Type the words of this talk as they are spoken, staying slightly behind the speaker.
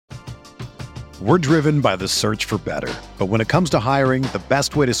We're driven by the search for better. But when it comes to hiring, the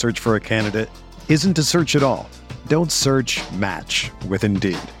best way to search for a candidate isn't to search at all. Don't search, match with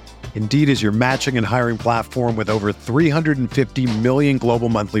Indeed. Indeed is your matching and hiring platform with over 350 million global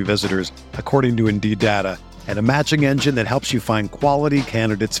monthly visitors, according to Indeed data, and a matching engine that helps you find quality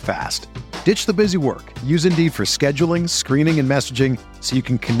candidates fast. Ditch the busy work. Use Indeed for scheduling, screening, and messaging so you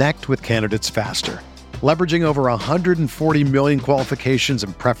can connect with candidates faster. Leveraging over 140 million qualifications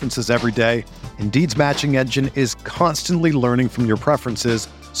and preferences every day, Indeed's matching engine is constantly learning from your preferences,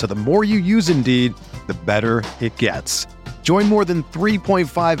 so the more you use Indeed, the better it gets. Join more than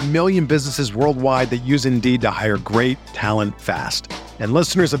 3.5 million businesses worldwide that use Indeed to hire great talent fast. And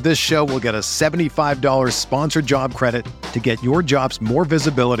listeners of this show will get a $75 sponsored job credit to get your jobs more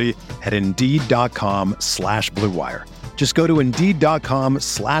visibility at Indeed.com/Blue Wire. Just go to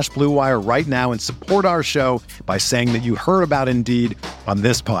Indeed.com/Blue Wire right now and support our show by saying that you heard about Indeed on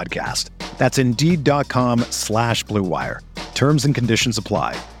this podcast. That's Indeed.com/Blue Wire. Terms and conditions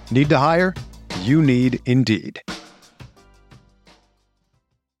apply. Need to hire? You need Indeed.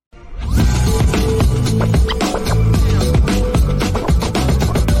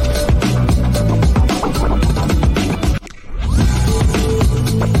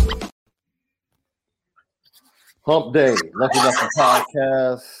 Hump Day, Lucky Nothing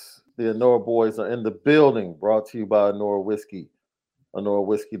Podcast. The Anora Boys are in the building, brought to you by Anora Whiskey.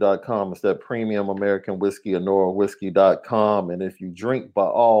 AnoraWhiskey.com. It's that premium American whiskey, AnoraWhiskey.com. And if you drink, by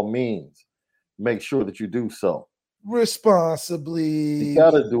all means, make sure that you do so responsibly. You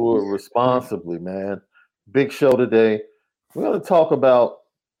got to do it responsibly, man. Big show today. We're going to talk about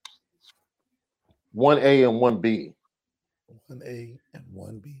 1A and 1B. 1A and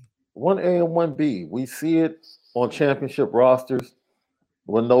 1B. 1A and 1B. We see it on championship rosters.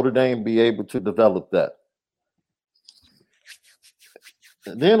 Will Notre Dame be able to develop that?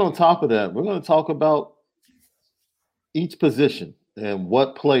 And then on top of that, we're going to talk about each position and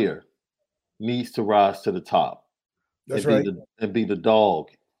what player needs to rise to the top. That's right. And be the dog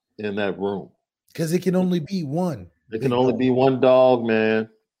in that room. Because it can only be one. It can only be one dog, man.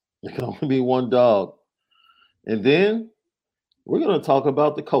 It can only be one dog. And then we're going to talk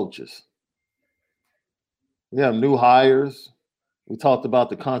about the coaches. We have new hires. We talked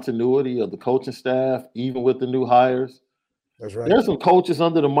about the continuity of the coaching staff, even with the new hires. That's right. There's some coaches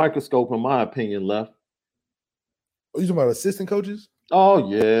under the microscope, in my opinion, left. Are you talking about assistant coaches? Oh,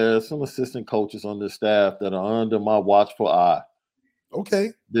 yeah. Some assistant coaches on this staff that are under my watchful eye.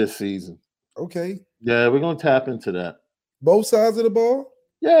 Okay. This season. Okay. Yeah, we're going to tap into that. Both sides of the ball?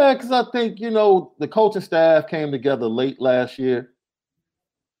 Yeah, because I think, the coaching staff came together late last year.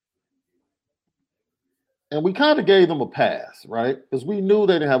 And we kind of gave them a pass, right? Because we knew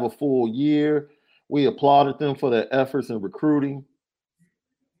they didn't have a full year. We applauded them for their efforts in recruiting,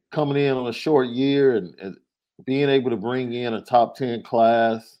 coming in on a short year and being able to bring in a top 10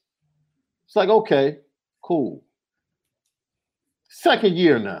 class. It's like, okay, cool. Second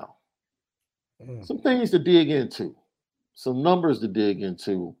year now. Some things to dig into, some numbers to dig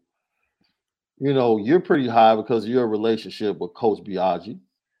into. You're pretty high because of your relationship with Coach Biaggi.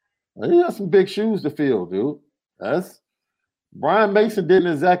 He got some big shoes to fill, dude. Brian Mason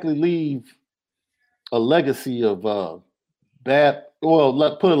didn't exactly leave a legacy of bad. Well,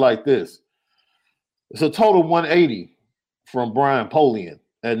 let's put it like this: it's a total 180 from Brian Polian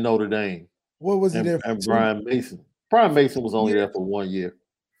at Notre Dame. What was he there for? And Brian Mason. Brian Mason was only there for 1 year.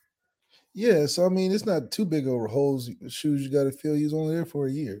 Yeah, so it's not too big of shoes you got to fill. He was only there for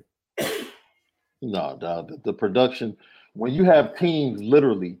a year. No, the production, when you have teams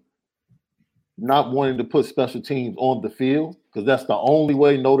literally not wanting to put special teams on the field because that's the only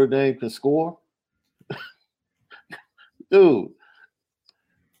way Notre Dame can score. Dude,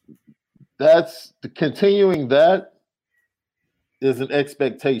 continuing that is an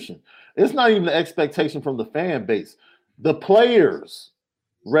expectation. It's not even an expectation from the fan base. The players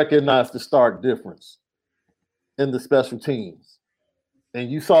recognize the stark difference in the special teams.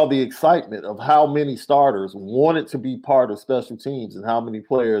 And you saw the excitement of how many starters wanted to be part of special teams and how many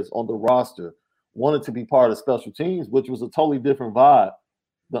players on the roster wanted to be part of special teams, which was a totally different vibe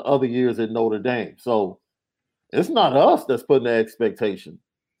than other years at Notre Dame. So it's not us that's putting the expectation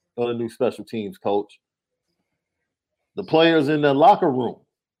on a new special teams coach. The players in the locker room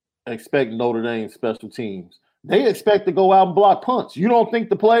expect Notre Dame special teams. They expect to go out and block punts. You don't think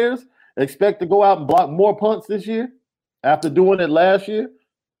the players expect to go out and block more punts this year after doing it last year?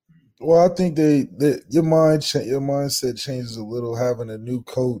 Well, I think your mindset changes a little having a new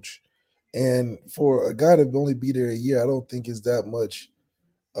coach. And for a guy to only be there a year, I don't think is that much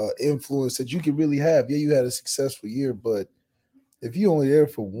influence that you could really have. Yeah, you had a successful year, but if you're only there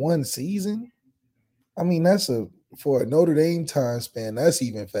for one season, I mean, for a Notre Dame time span, that's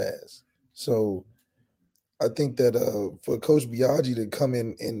even fast. So I think that for Coach Biaggi to come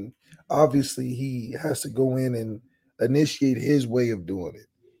in, and obviously he has to go in and initiate his way of doing it.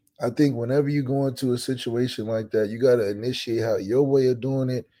 I think whenever you go into a situation like that, you got to initiate how your way of doing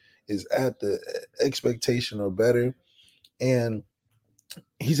it is at the expectation or better. And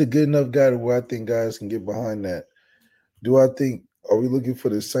he's a good enough guy to where I think guys can get behind that. Are we looking for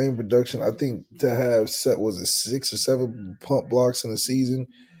the same production? I think to have 6 or 7 pump blocks in a season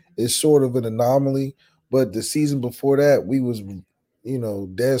is sort of an anomaly. But the season before that, we was,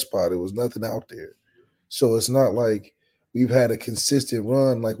 dead spot. There was nothing out there. So it's not like we've had a consistent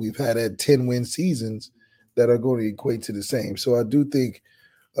run like we've had 10-win seasons that are going to equate to the same. So I do think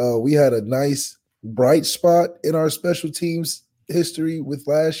we had a nice bright spot in our special teams history with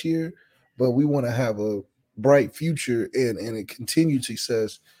last year, but we want to have a bright future and a continued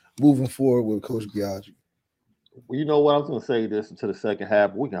success moving forward with Coach Biaggi. Well, you know what? I was going to say this into the second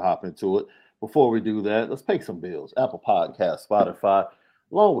half. We can hop into it. Before we do that, let's pay some bills. Apple Podcast, Spotify,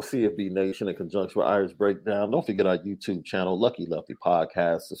 along with CFB Nation in conjunction with Irish Breakdown. Don't forget our YouTube channel, Lucky Lefty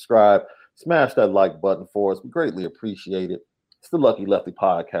Podcast. Subscribe, smash that like button for us. We greatly appreciate it. It's the Lucky Lefty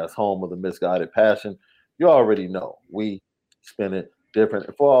Podcast, home of the misguided passion. You already know we spin it different.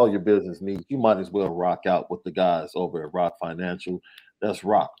 And for all your business needs, you might as well rock out with the guys over at Rock Financial. That's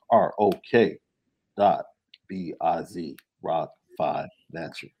Rock, ROK .BIZ, Rock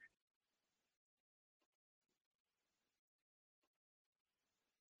Financial.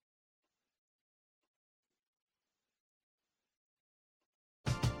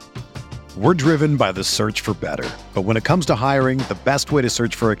 We're driven by the search for better. But when it comes to hiring, the best way to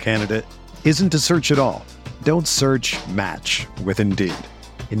search for a candidate isn't to search at all. Don't search, match with Indeed.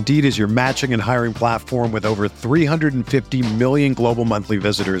 Indeed is your matching and hiring platform with over 350 million global monthly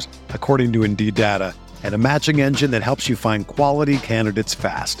visitors, according to Indeed data, and a matching engine that helps you find quality candidates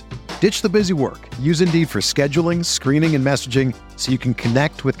fast. Ditch the busy work. Use Indeed for scheduling, screening, and messaging so you can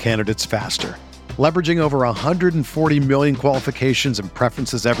connect with candidates faster. Leveraging over 140 million qualifications and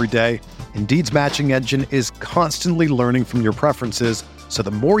preferences every day, Indeed's matching engine is constantly learning from your preferences, so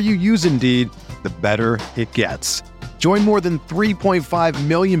the more you use Indeed, the better it gets. Join more than 3.5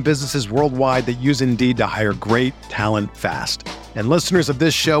 million businesses worldwide that use Indeed to hire great talent fast. And listeners of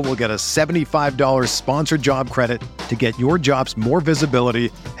this show will get a $75 sponsored job credit to get your jobs more visibility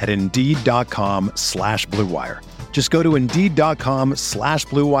at Indeed.com/Blue Wire. Just go to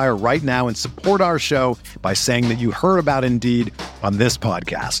Indeed.com/Blue Wire right now and support our show by saying that you heard about Indeed on this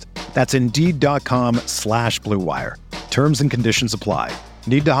podcast. That's Indeed.com/Blue Wire. Terms and conditions apply.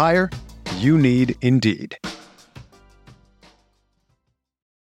 Need to hire? You need Indeed.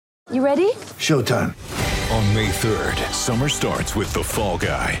 You ready? Showtime. On May 3rd, summer starts with The Fall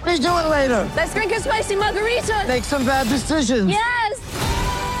Guy. Let's do it later. Let's drink a spicy margarita. Make some bad decisions. Yes!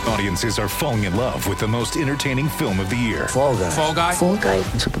 Audiences are falling in love with the most entertaining film of the year. Fall Guy. Fall Guy? Fall Guy.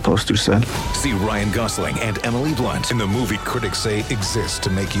 That's what the poster said. See Ryan Gosling and Emily Blunt in the movie critics say exists to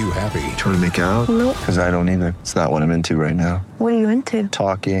make you happy. Trying to make it out? Nope. Because I don't either. It's not what I'm into right now. What are you into?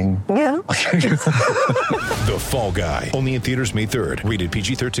 Talking. Yeah. The Fall Guy. Only in theaters May 3rd. Rated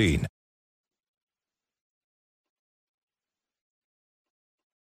PG-13.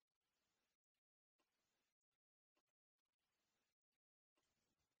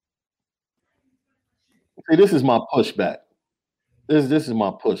 See, this is my pushback. This is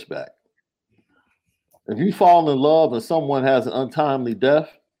my pushback. If you fall in love and someone has an untimely death,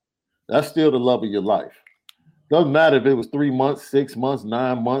 that's still the love of your life. Doesn't matter if it was 3 months, 6 months,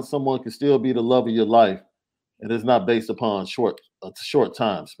 9 months. Someone can still be the love of your life, and it's not based upon a short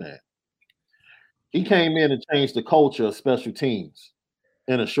time span. He came in and changed the culture of special teams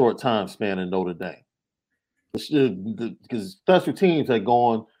in a short time span in Notre Dame. Because special teams had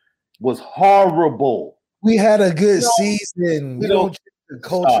gone was horrible. We had a good season. We don't change the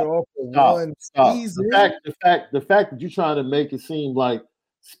culture off of one season. The fact that you're trying to make it seem like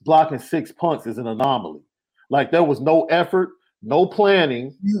blocking 6 punts is an anomaly. Like there was no effort, no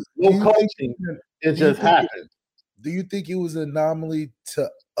planning, no coaching. It just happened. Do you think it was an anomaly to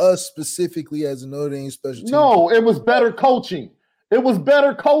us specifically as a Notre Dame special team? No, it was better coaching. It was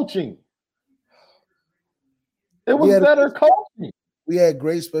better coaching. It was better coaching. We had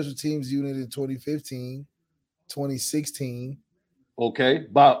great special teams unit in 2015, 2016. Okay,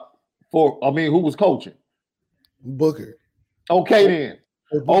 who was coaching? Booker. Okay then.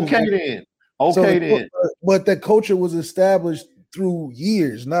 But that culture was established through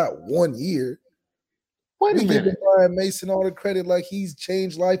years, not 1 year. Wait a minute. Give Brian Mason all the credit like he's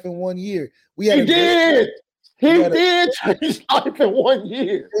changed life in 1 year. He did. He did change life in 1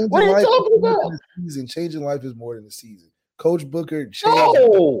 year. What are you talking about? Changing life is more than a season. Coach Booker changed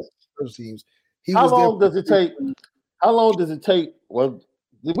those teams. How long does it take? How long does it take? Well,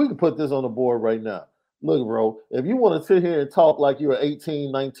 we can put this on the board right now. Look, bro, if you want to sit here and talk like you're an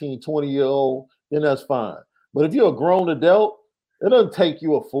 18, 19, 20-year-old, then that's fine. But if you're a grown adult, it doesn't take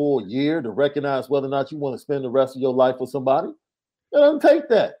you a full year to recognize whether or not you want to spend the rest of your life with somebody. It doesn't take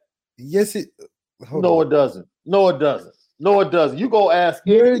that. Yes, it. No, it doesn't. No, it doesn't. No, it doesn't. You go ask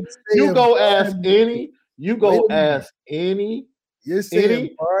any. You go ask any. You go ask any. You're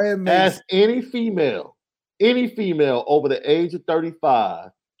saying Brian Mason. Ask any female over the age of 35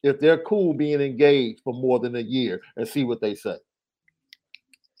 if they're cool being engaged for more than a year and see what they say.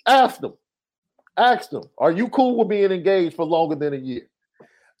 Ask them. Ask them. Are you cool with being engaged for longer than a year?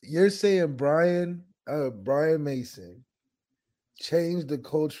 You're saying Brian Mason changed the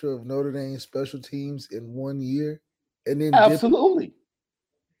culture of Notre Dame special teams in 1 year, and then absolutely.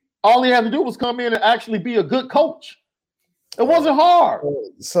 All he had to do was come in and actually be a good coach. It wasn't hard.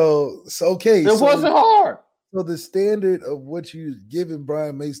 So okay. It wasn't hard. So the standard of what you giving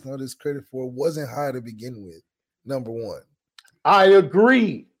Brian Mason all this credit for wasn't high to begin with, number one. I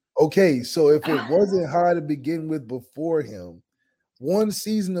agree. Okay, so if it wasn't high to begin with before him, one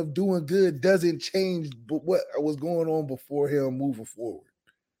season of doing good doesn't change what was going on before him moving forward.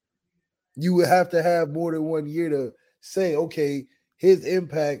 You would have to have more than 1 year to say, okay, his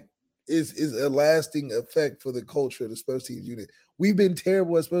impact is a lasting effect for the culture of the special teams unit. We've been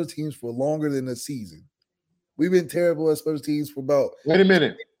terrible at special teams for longer than a season. We've been terrible at special teams for about. Wait a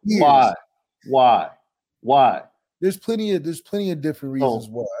minute. Years. Why? There's plenty of different reasons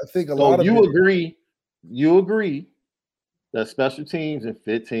why. I think a lot of you agree that special teams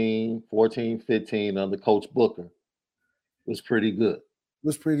in 14, 15 under Coach Booker was pretty good.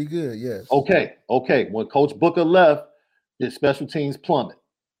 Was pretty good, yes. Okay. When Coach Booker left, did special teams plummet?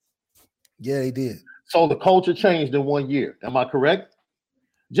 Yeah, they did. So the culture changed in 1 year. Am I correct?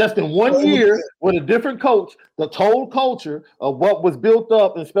 Just in 1 year with a different coach, the total culture of what was built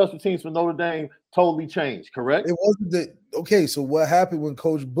up in special teams for Notre Dame totally changed, correct? It wasn't that. Okay, so what happened when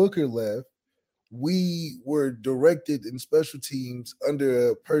Coach Booker left? We were directed in special teams under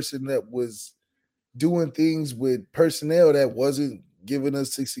a person that was doing things with personnel that wasn't giving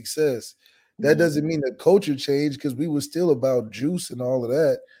us the success. That doesn't mean the culture changed because we were still about juice and all of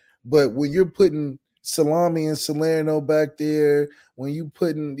that. But when you're putting Salami and Salerno back there, when you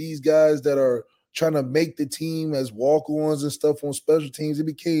putting these guys that are trying to make the team as walk-ons and stuff on special teams, it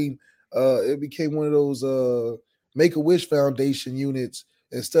became one of those Make-A-Wish Foundation units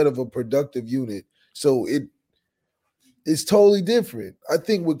instead of a productive unit. So it's totally different. I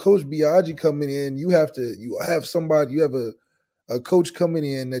think with Coach Biaggi coming in, you have a coach coming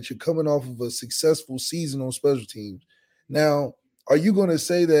in that you're coming off of a successful season on special teams. Now, are you going to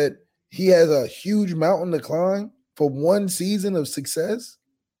say that he has a huge mountain to climb for one season of success?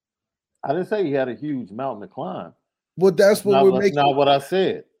 I didn't say he had a huge mountain to climb. Well, that's what we're making. Not what I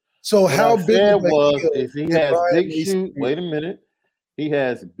said. So what how I big said was he has big shoes? shoes. Wait a minute. He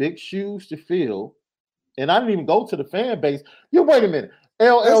has big shoes to fill. And I didn't even go to the fan base. Wait a minute.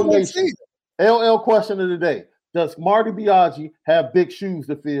 LL Nation. LL question of the day. Does Marty Biaggi have big shoes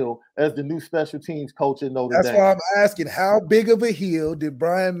to fill as the new special teams coach in Notre Dame? That's why I'm asking, how big of a hill did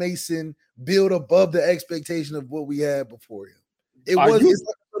Brian Mason build above the expectation of what we had before him? Is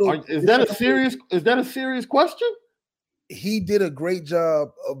that a serious question? He did a great job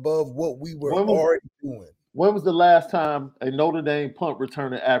above what we were already doing. When was the last time a Notre Dame punt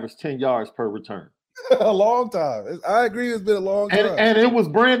returner averaged 10 yards per return? A long time. I agree, it's been a long time. And it was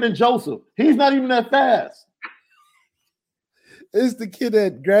Brandon Joseph. He's not even that fast. It's the kid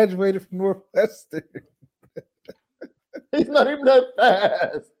that graduated from Northwestern. He's not even that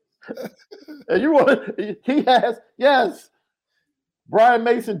fast. And yes. Brian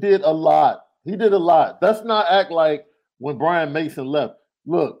Mason did a lot. He did a lot. Let's not act like when Brian Mason left.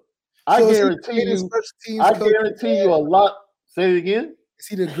 Look, I guarantee you a lot. Say it again. Is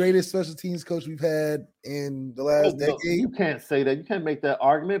he the greatest special teams coach we've had in the last decade? No, you can't say that. You can't make that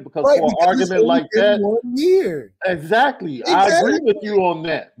argument because for an argument like that, 1 year. Exactly. I agree with you on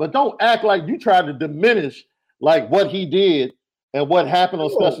that. But don't act like you tried to diminish like what he did and what happened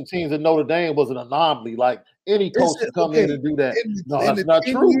on special teams in Notre Dame was an anomaly. Like any coach can come in and do that. That's not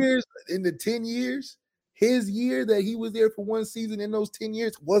true. In the 10 years, his year that he was there for one season in those 10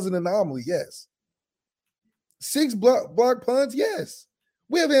 years was an anomaly, yes. 6 block punts, yes.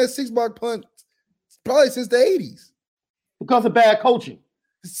 We haven't had 6 block punts probably since the 80s. Because of bad coaching.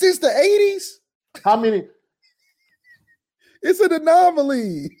 Since the 80s? How many? It's an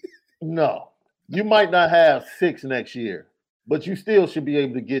anomaly. No. You might not have 6 next year, but you still should be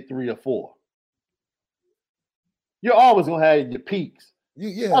able to get 3 or 4. You're always gonna have your peaks.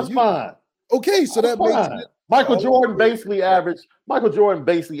 That's fine. Okay, so That's that makes fine. Michael Jordan basically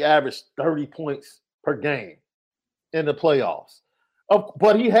averaged 30 points per game in the playoffs.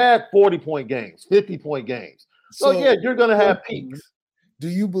 But he had 40-point games, 50-point games. So yeah, you're gonna have peaks. Do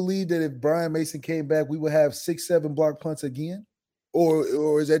you believe that if Brian Mason came back, we would have 6-7 block punts again?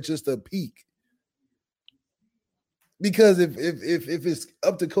 Or is that just a peak? Because if it's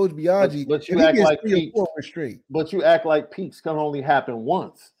up to Coach Biaggi, but you act like peaks. Straight. But you act like peaks can only happen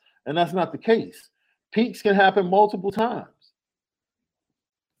once, and that's not the case. Peaks can happen multiple times.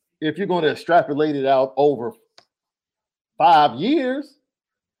 If you're going to extrapolate it out over 5 years,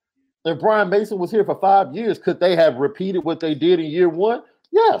 if Brian Mason was here for 5 years, could they have repeated what they did in year 1?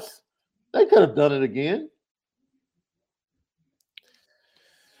 Yes, they could have done it again.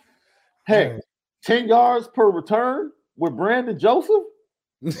 Hey, 10 yards per return with Brandon Joseph.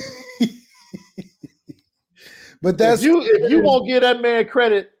 But that's if you won't give that man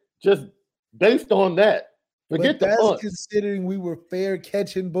credit just based on that. Forget the punt. Considering we were fair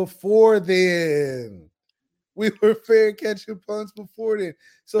catching before then. We were fair catching punts before then.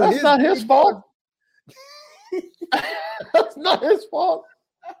 So that's not his fault. That's not his fault.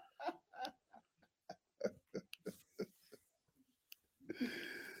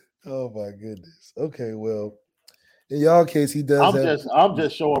 Oh my goodness. Okay, well, in y'all case, he does. I'm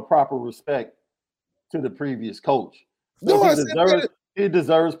just showing proper respect to the previous coach. No, he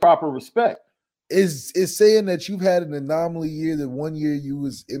deserves proper respect. Is saying that you've had an anomaly year, that 1 year you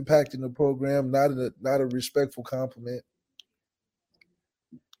was impacting the program, not a respectful compliment,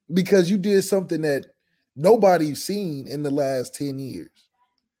 because you did something that nobody's seen in the last 10 years.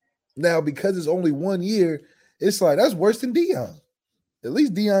 Now, because it's only 1 year, it's like that's worse than Deion. At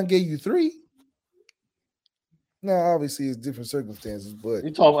least Deion gave you 3. Now, obviously, it's different circumstances, but I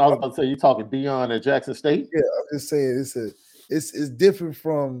was about to say, you talking Deion at Jackson State? Yeah, I'm just saying it's different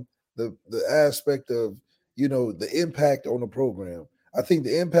from the aspect of, the impact on the program. I think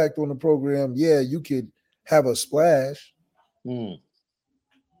the impact on the program, yeah, you could have a splash. You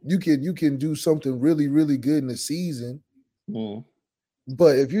can do something really, really good in the season.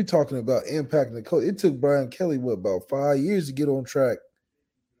 But if you're talking about impacting the coach, it took Brian Kelly about 5 years to get on track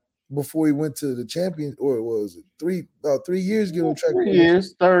before he went to the champion, or was it about 3 years to get on track? 3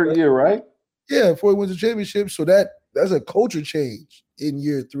 years, third year, right? Yeah, before he went to the championship. So that's a culture change in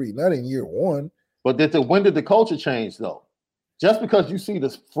year 3, not in year 1. But when did the culture change, though? Just because you see the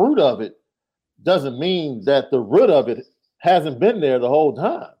fruit of it doesn't mean that the root of it hasn't been there the whole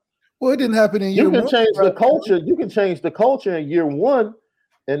time. Well, it didn't happen in year 1. You can change the culture. You can change the culture in year 1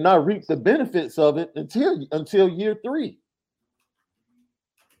 and not reap the benefits of it until year 3.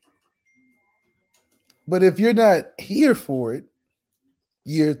 But if you're not here for it,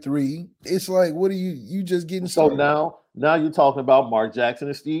 year 3, it's like, what are you just getting started? So now you're talking about Mark Jackson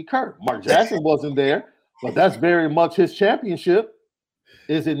and Steve Kerr. Mark Jackson wasn't there, but that's very much his championship,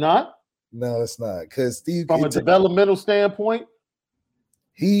 is it not? No, it's not. Because Steve, from a developmental standpoint,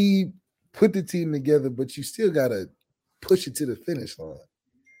 he put the team together, but you still gotta push it to the finish line.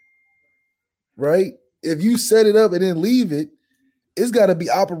 Right? If you set it up and then leave it, it's got to be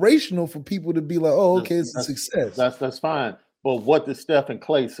operational for people to be like, oh, okay, it's a success. That's fine. But what did Steph and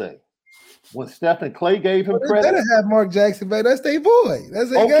Clay say? When Steph and Clay gave him credit, they better have Mark Jackson back. That's their boy.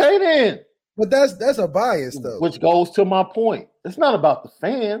 Then. But that's a bias, though. Which goes to my point. It's not about the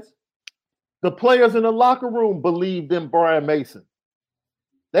fans. The players in the locker room believed in Brian Mason.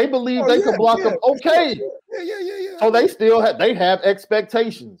 They believe they could block him. Okay. Yeah. So they have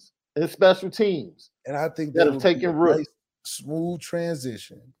expectations in special teams. And I think that have taken root. Nice, smooth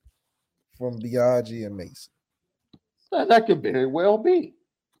transition from Biaggi and Mason. That could very well be.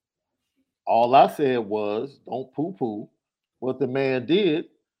 All I said was, don't poo-poo what the man did.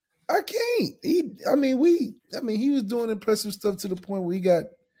 I can't. He was doing impressive stuff to the point where he got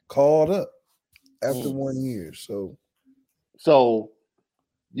called up after 1 year. So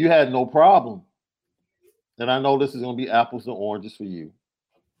you had no problem. And I know this is going to be apples and oranges for you.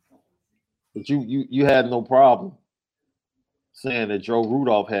 But you had no problem saying that Joe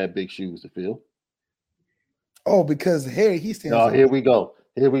Rudolph had big shoes to fill. Oh, because Harry, he stands. Oh, here we go.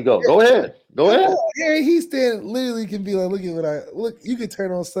 Yeah. Go ahead. Harry, he literally can be like, look. You can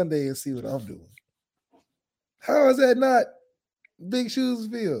turn on Sunday and see what I'm doing. How is that not big shoes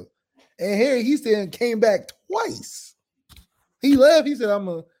to fill? And Harry, he came back twice. He left. He said, I'm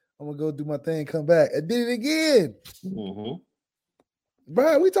gonna go do my thing, come back, and did it again. Mm-hmm.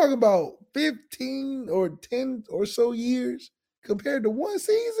 Brian, we talking about 15 or 10 or so years compared to one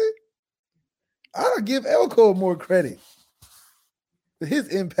season. I'll give Elko more credit for his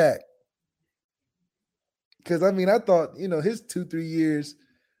impact. Because, I mean, I thought, his 2-3 years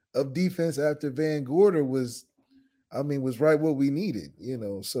of defense after Van Gorder was right what we needed,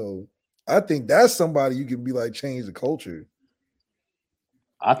 So I think that's somebody you can be like, change the culture.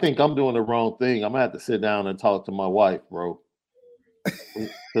 I think I'm doing the wrong thing. I'm going to have to sit down and talk to my wife, bro.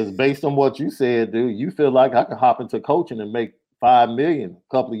 Because based on what you said, dude, you feel like I can hop into coaching and make $5 million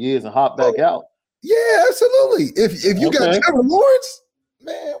a couple of years and hop back out. Yeah, absolutely. If you got Trevor Lawrence,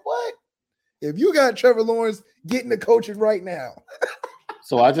 man, what? If you got Trevor Lawrence, get into coaching right now.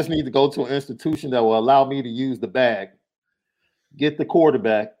 So I just need to go to an institution that will allow me to use the bag, get the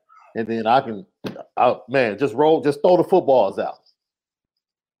quarterback, and then I can, just throw the footballs out.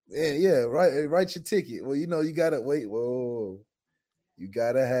 Yeah, right. Write your ticket. Well, you gotta wait. Whoa, you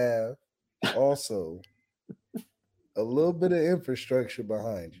gotta have also a little bit of infrastructure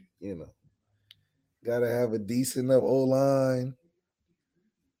behind you. Gotta have a decent enough O-line,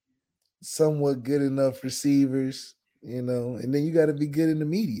 somewhat good enough receivers, and then you gotta be good in the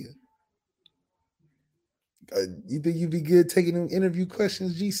media. You think you'd be good taking them interview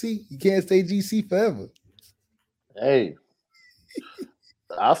questions, GC? You can't stay GC forever. Hey,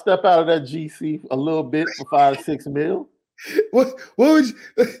 I'll step out of that GC a little bit for $5-6 million. What would you,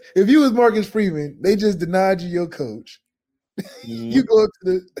 if you was Marcus Freeman? They just denied you your coach. Mm-hmm. You go up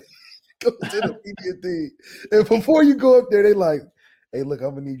to the media thing, and before you go up there, they like, "Hey, look,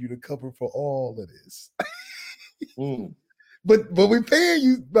 I'm gonna need you to cover for all of this." But we paying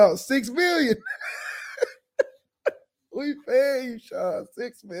you about $6 million. We paying you, Sean,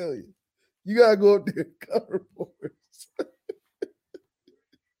 $6 million. You gotta go up there and cover for us.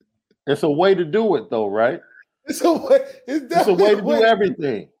 It's a way to do it, though, right? It's a way to do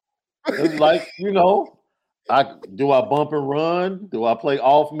everything. It's like, do I bump and run? Do I play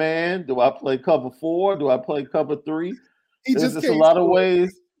off man? Do I play cover 4? Do I play cover 3? There's just a lot of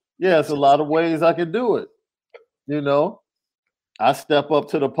ways. Yeah, it's a lot of ways I can do it. I step up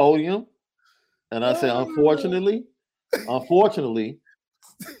to the podium and I say, unfortunately,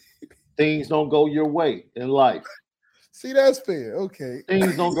 things don't go your way in life. See, that's fair. Okay.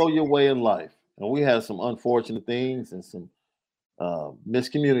 Things don't go your way in life. And we had some unfortunate things and some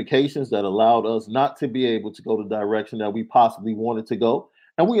miscommunications that allowed us not to be able to go the direction that we possibly wanted to go.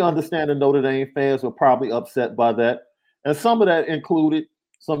 And we understand the Notre Dame fans were probably upset by that. And some of that included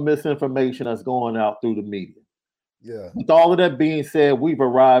some misinformation that's going out through the media. Yeah. With all of that being said, we've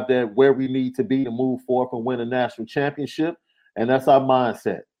arrived at where we need to be to move forward and win a national championship. And that's our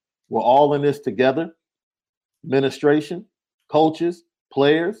mindset. We're all in this together. Administration, coaches,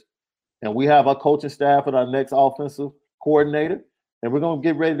 players, and we have our coaching staff and our next offensive coordinator. And we're going to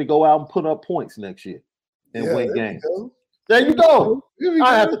get ready to go out and put up points next year and win games. There you go.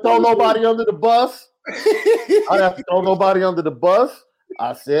 I have to throw nobody under the bus.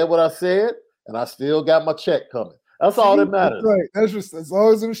 I said what I said, and I still got my check coming. That's all that matters. That's right. As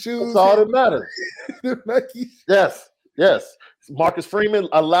long as them shoes. That's all that matters. Yes. Marcus Freeman,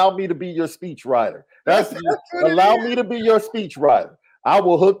 allow me to be your speech writer. Allow me to be your speech writer. I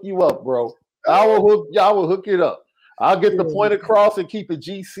will hook you up, bro. I will hook it up. I'll get the point across and keep it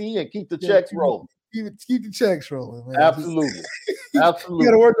GC and keep the checks rolling. Keep the checks rolling, man. Absolutely. You got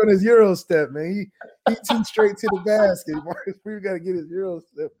to work on his Euro step, man. He too straight to the basket. Marcus Freeman got to get his Euro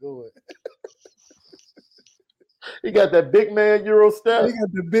step going. He got that big man Euro step. He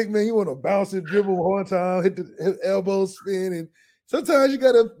got the big man. You want to bounce and dribble one time, hit the elbow spin, and sometimes you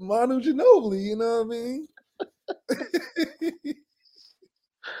got a Manu Ginobili. You know what I mean?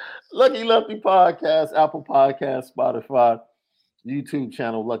 Lucky Lefty Podcast, Apple Podcast, Spotify, YouTube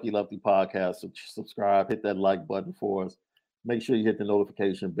channel, Lucky Lefty Podcast. So subscribe, hit that like button for us. Make sure you hit the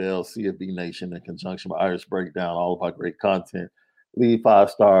notification bell, CFB Nation in conjunction with Irish Breakdown, all of our great content. Leave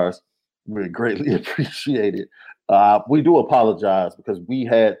 5 stars. We greatly appreciate it. We do apologize because we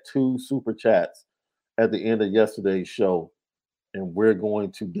had 2 super chats at the end of yesterday's show, and we're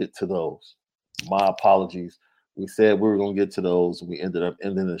going to get to those. My apologies. We said we were going to get to those, and we ended up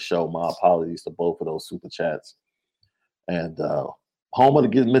ending the show. My apologies to both of those super chats. And home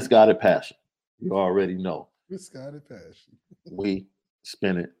of the Misguided Passion. You already know. Misguided Passion. We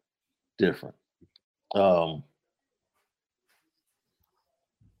spin it different. Can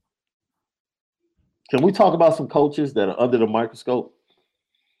we talk about some coaches that are under the microscope?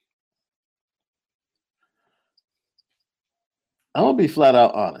 I'm gonna be flat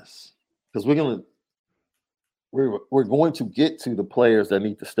out honest, because we're going to get to the players that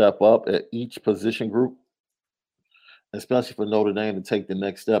need to step up at each position group, especially for Notre Dame to take the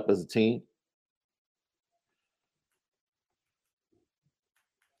next step as a team.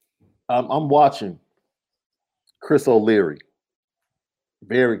 I'm watching Chris O'Leary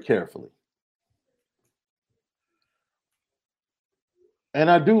very carefully. And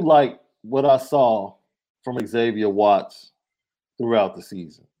I do like what I saw from Xavier Watts throughout the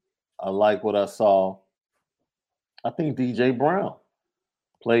season. I like what I saw. I think DJ Brown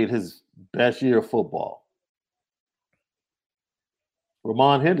played his best year of football.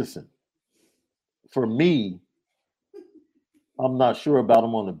 Ramon Henderson, for me, I'm not sure about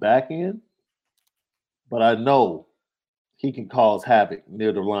him on the back end, but I know he can cause havoc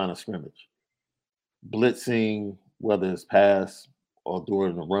near the line of scrimmage. Blitzing, whether it's pass or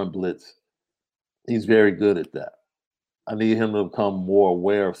during the run blitz, he's very good at that. I need him to become more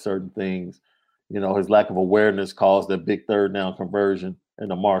aware of certain things. You know, his lack of awareness caused that big third down conversion in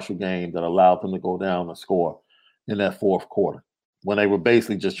the Marshall game that allowed them to go down and score in that fourth quarter when they were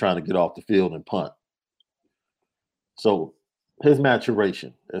basically just trying to get off the field and punt. So his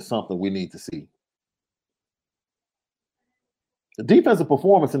maturation is something we need to see. The defensive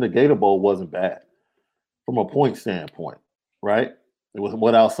performance in the Gator Bowl wasn't bad from a point standpoint, right? It was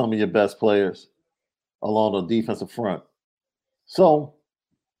without some of your best players along the defensive front. So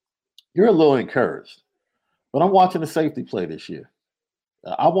you're a little encouraged. But I'm watching the safety play this year.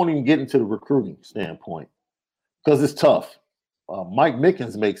 I won't even get into the recruiting standpoint because it's tough. Mike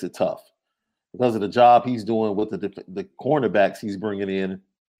Mickens makes it tough because of the job he's doing with the cornerbacks he's bringing in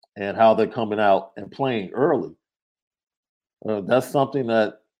and how they're coming out and playing early. That's something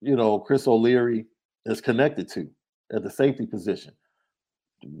that, you know, Chris O'Leary is connected to at the safety position.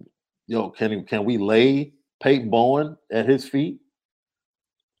 You know, can we lay Peyton Bowen at his feet?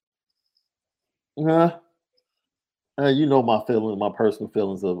 You know my personal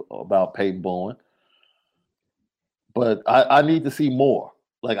feelings about Peyton Bowen. But I need to see more.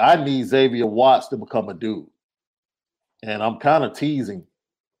 Like, I need Xavier Watts to become a dude. And I'm kind of teasing,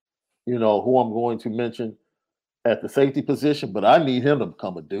 you know, who I'm going to mention at the safety position, but I need him to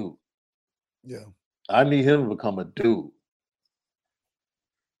become a dude. Yeah. I need him to become a dude.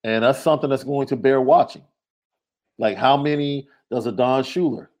 And that's something that's going to bear watching. Like, how many does a Don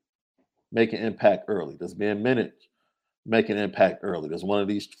Schuler make an impact early? Does Ben Minich make an impact early? Does one of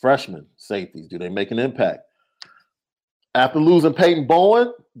these freshman safeties, do they make an impact? After losing Peyton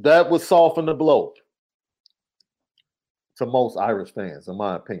Bowen, that would soften the blow to most Irish fans, in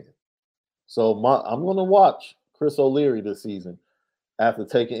my opinion. So I'm going to watch Chris O'Leary this season after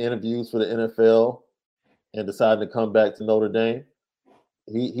taking interviews for the NFL and deciding to come back to Notre Dame.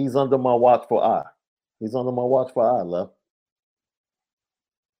 He's under my watchful eye. He's under my watchful eye, Left.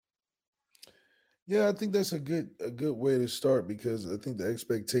 Yeah, I think that's a good way to start because I think the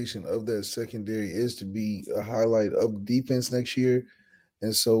expectation of that secondary is to be a highlight of defense next year.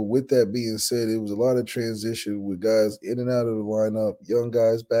 And so with that being said, it was a lot of transition with guys in and out of the lineup, young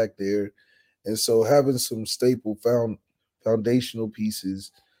guys back there. And so having some staple foundational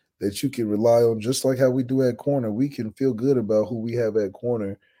pieces that you can rely on, just like how we do at corner, we can feel good about who we have at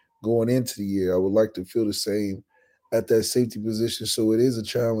corner going into the year. I would like to feel the same at that safety position. So it is a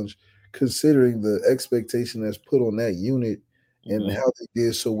challenge considering the expectation that's put on that unit and how they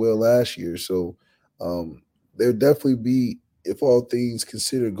did so well last year. So there'll definitely be, if all things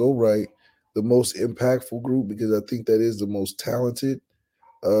considered go right, the most impactful group, because I think that is the most talented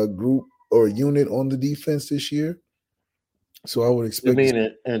group or unit on the defense this year. So I would expect. You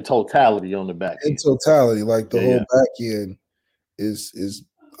mean in totality on the back end? In totality, like the whole back end is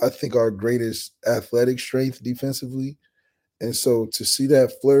I think our greatest athletic strength defensively. And so to see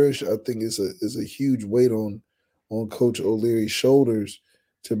that flourish, I think is a huge weight on Coach O'Leary's shoulders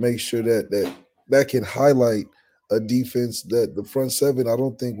to make sure that can highlight a defense that the front seven I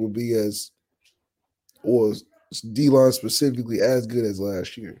don't think will be as, or D-line specifically, as good as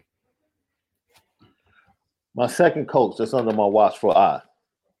last year. My second coach that's under my watchful eye,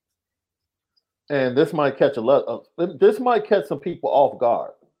 and this might catch some people off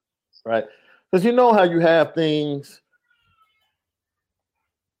guard, right? Because you know how you have things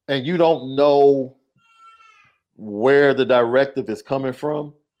and you don't know where the directive is coming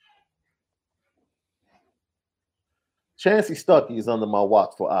from. Chancey Stuckey is under my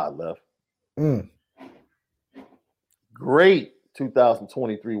watchful eye, Left. Great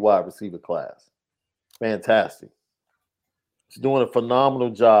 2023 wide receiver class. Fantastic. He's doing a phenomenal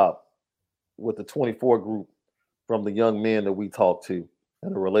job with the 24 group from the young men that we talk to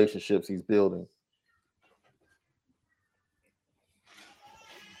and the relationships he's building.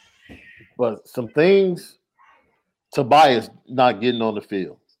 But some things, Tobias not getting on the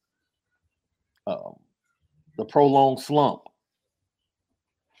field. The prolonged slump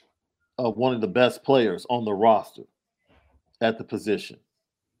of one of the best players on the roster at the position.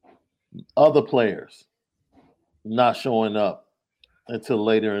 Other players not showing up until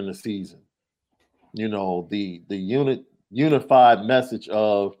later in the season. You know, the unified message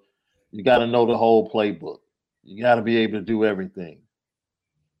of you got to know the whole playbook. You got to be able to do everything.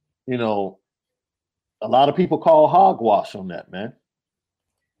 You know, a lot of people call hogwash on that, man.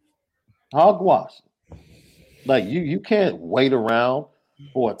 Hogwash. Like you can't wait around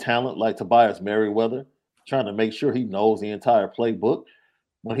for a talent like Tobias Merriweather trying to make sure he knows the entire playbook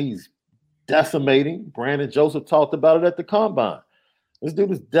when he's decimating. Brandon Joseph talked about it at the combine. This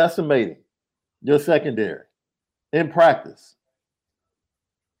dude is decimating your secondary in practice.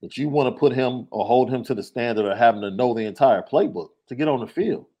 But you want to put him or hold him to the standard of having to know the entire playbook to get on the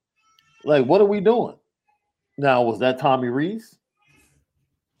field. Like, what are we doing? Now, was that Tommy Rees?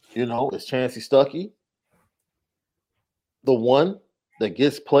 You know, is Chancey Stuckey the one that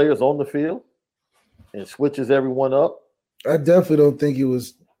gets players on the field and switches everyone up? I definitely don't think it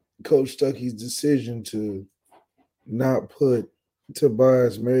was Coach Stuckey's decision to not put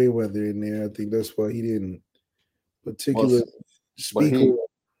Tobias Merriweather in there. I think that's why he didn't particularly speak.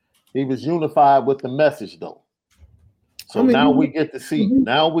 He was unified with the message, though. So now we get to see.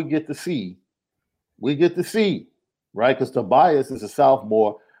 Now we get to see. We get to see, right? Because Tobias is a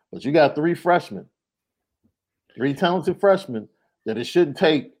sophomore, but you got 3 freshmen, 3 talented freshmen that it shouldn't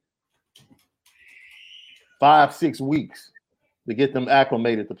take 5-6 weeks to get them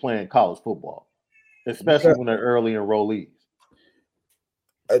acclimated to playing college football, especially when they're early enrollees.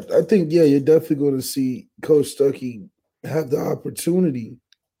 I think, yeah, you're definitely going to see Coach Stuckey have the opportunity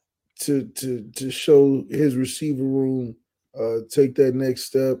to show his receiver room, take that next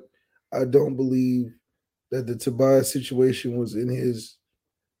step. I don't believe that the Tobias situation was in his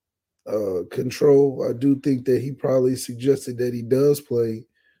control. I do think that he probably suggested that he does play,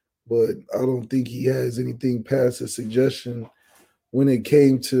 but I don't think he has anything past a suggestion when it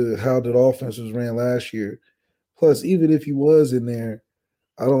came to how the offense was ran last year. Plus, even if he was in there,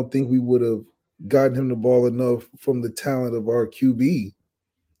 I don't think we would have gotten him the ball enough from the talent of our QB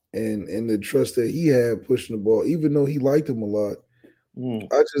and the trust that he had pushing the ball, even though he liked him a lot.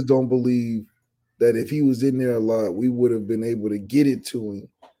 I just don't believe that if he was in there a lot, we would have been able to get it to him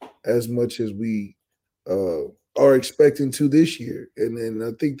as much as we are expecting to this year. And then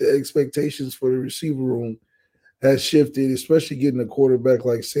I think the expectations for the receiver room has shifted, especially getting a quarterback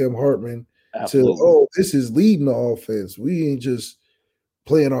like Sam Hartman to, this is leading the offense. We ain't just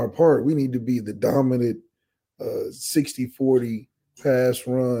playing our part. We need to be the dominant 60-40 pass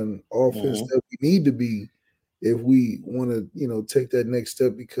run offense that we need to be if we want to, take that next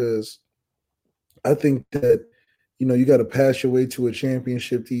step, because I think that, you got to pass your way to a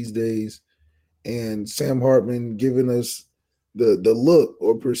championship these days. And Sam Hartman giving us the look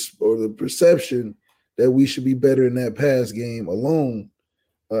or the perception that we should be better in that pass game alone,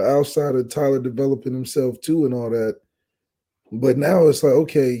 outside of Tyler developing himself too and all that. But now it's like,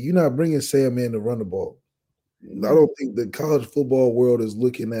 okay, you're not bringing Sam in to run the ball. I don't think the college football world is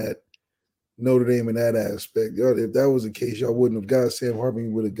looking at Notre Dame in that aspect. If that was the case, y'all wouldn't have got Sam Hartman.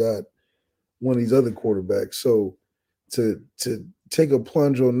 You would have got one of these other quarterbacks. So to take a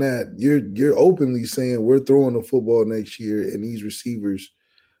plunge on that, you're openly saying we're throwing the football next year, and these receivers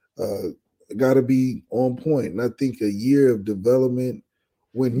got to be on point. And I think a year of development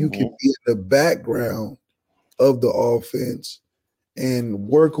when you can be in the background of the offense and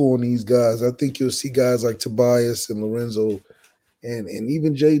work on these guys. I think you'll see guys like Tobias and Lorenzo and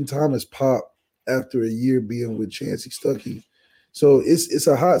even Jaden Thomas pop after a year being with Chancey Stuckey. So it's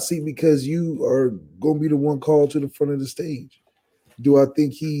a hot seat because you are going to be the one called to the front of the stage. Do I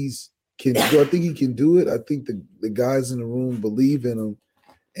think he can do it? I think the guys in the room believe in him,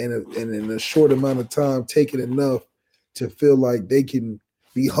 and in a short amount of time, taking enough to feel like they can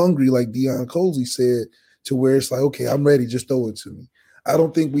be hungry, like Deion Coley said, to where it's like, okay, I'm ready, just throw it to me. I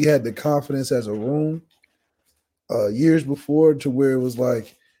don't think we had the confidence as a room years before to where it was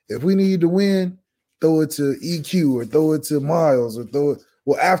like, if we need to win, throw it to EQ or throw it to Miles or throw it,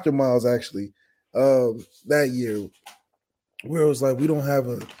 after Miles actually, that year, where it was like we don't have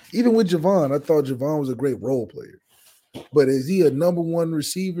even with Javon, I thought Javon was a great role player. But is he a number one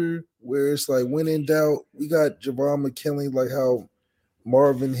receiver where it's like when in doubt, we got Javon McKinley, like how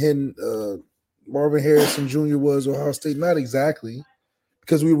Marvin Harrison Jr. was Ohio State? Not exactly,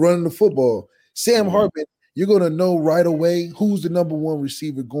 because we're running the football. Sam Hartman, you're going to know right away who's the number one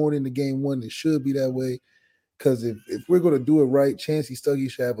receiver going into game one. It should be that way, because if we're going to do it right, Chancey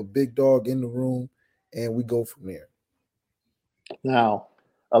Stuckey should have a big dog in the room, and we go from there. Now,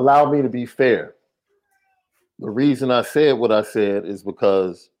 allow me to be fair. The reason I said what I said is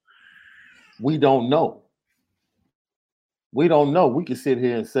because we don't know. We don't know. We could sit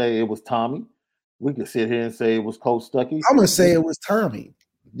here and say it was Tommy. We could sit here and say it was Coach Stuckey. I'm gonna say it was Tommy.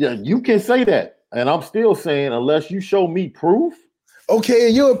 Yeah, you can say that. And I'm still saying, unless you show me proof. Okay,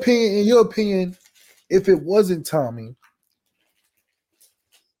 in your opinion, if it wasn't Tommy,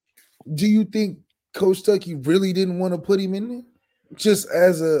 do you think Coach Stuckey really didn't want to put him in there? Just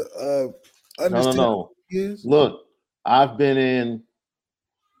as a understand No. Look, I've been in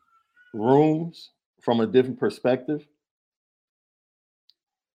rooms from a different perspective.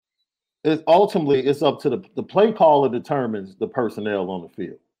 It's up to the play caller determines the personnel on the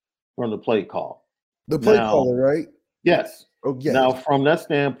field from the play call. The play caller, right? Yes. Oh, yes. Now, from that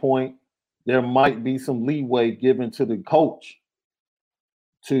standpoint, there might be some leeway given to the coach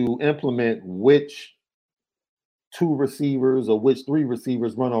to implement which 2 receivers or which 3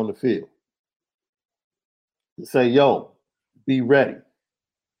 receivers run on the field. To say, yo, be ready.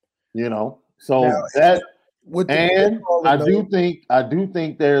 So now, that with the and I do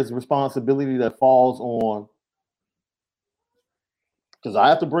think there's responsibility that falls on, because I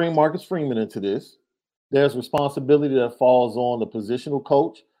have to bring Marcus Freeman into this. There's responsibility that falls on the positional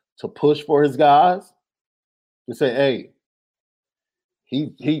coach to push for his guys to say, hey,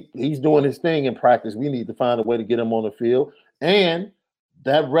 he's doing his thing in practice. We need to find a way to get him on the field. And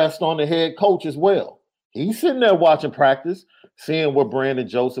that rests on the head coach as well. He's sitting there watching practice, seeing what Brandon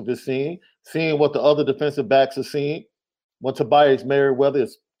Joseph is seeing what the other defensive backs are seeing, what Tobias Merriweather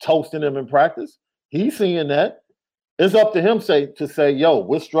is toasting him in practice. He's seeing that. It's up to him to say, yo,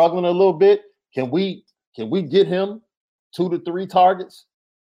 we're struggling a little bit. Can we get him 2 to 3 targets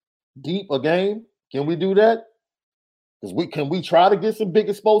deep a game? Can we do that? Can we try to get some big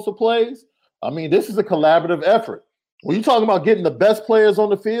explosive plays? I mean, this is a collaborative effort. When you're talking about getting the best players on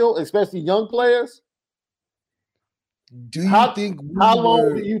the field, especially young players, how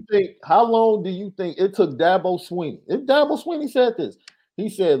long do you think it took Dabo Swinney? If Dabo Swinney said this, he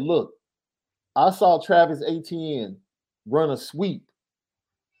said, look, I saw Travis Etienne run a sweep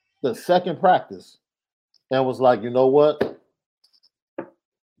the second practice and was like, you know what?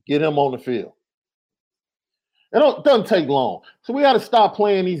 Get him on the field. It doesn't take long. So we got to stop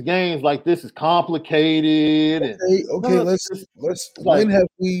playing these games like this is complicated. Let's when have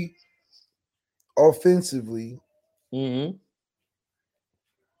we offensively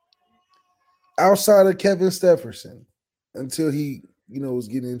outside of Kevin Stepherson until he, was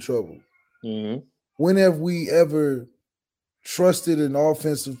getting in trouble? When have we ever trusted an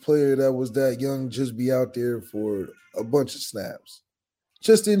offensive player that was that young just be out there for a bunch of snaps?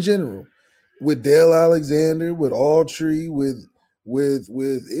 Just in general. With Dale Alexander, with Autry, with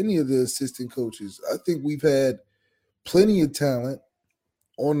any of the assistant coaches, I think we've had plenty of talent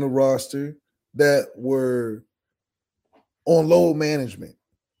on the roster that were on load management.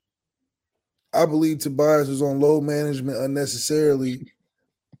 I believe Tobias was on load management unnecessarily.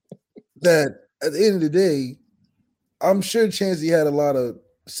 That at the end of the day, I'm sure Chancey had a lot of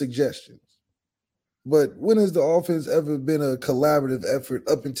suggestions. But when has the offense ever been a collaborative effort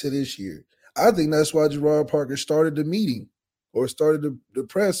up until this year? I think that's why Gerard Parker started the meeting or started the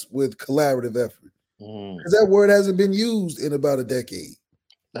press with collaborative effort. Because that word hasn't been used in about a decade.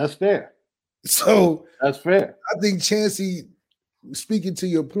 That's fair. So that's fair. I think Chancey, speaking to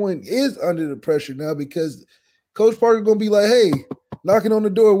your point, is under the pressure now because Coach Parker going to be like, hey, knocking on the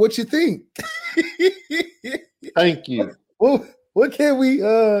door, what you think? Thank you. Well, what can we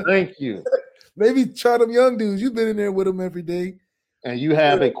thank you. Maybe try them young dudes. You've been in there with them every day. And you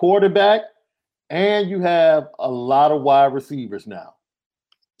have a quarterback and you have a lot of wide receivers now.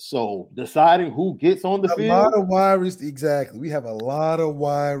 So deciding who gets on the field. A lot of wide receivers. Exactly. We have a lot of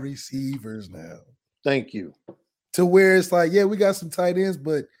wide receivers now. Thank you. To where it's like, yeah, we got some tight ends,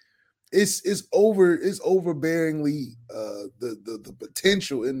 but it's overbearingly the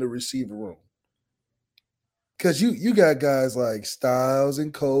potential in the receiver room. Because you got guys like Styles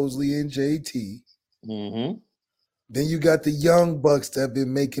and Cosley and JT. Mm-hmm. Then you got the young bucks that have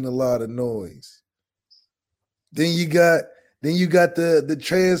been making a lot of noise. Then you got the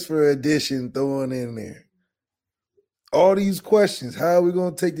transfer edition thrown in there. All these questions. How are we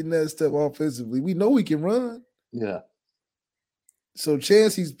going to take the next step offensively? We know we can run. Yeah. So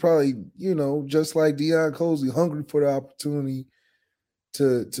Chancey's probably, just like Deion Cosley, hungry for the opportunity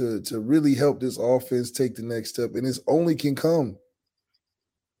to really help this offense take the next step. And it only can come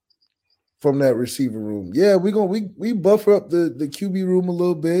from that receiver room. Yeah, we buffer up the QB room a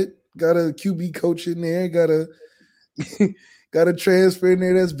little bit. Got a QB coach in there, got a transfer in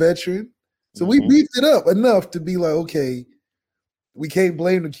there that's veteran. So we beefed it up enough to be like, okay, we can't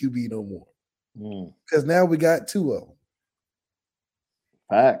blame the QB no more. Because now we got 2 of them.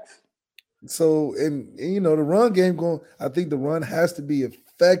 Facts. So, and the run game I think the run has to be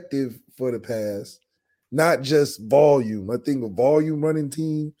effective for the pass, not just volume. I think a volume running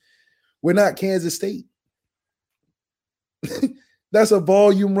team, we're not Kansas State. That's a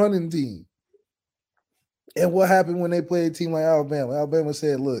volume running team. And what happened when they played a team like Alabama? Alabama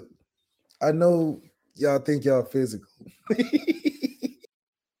said, look, I know y'all think y'all physical.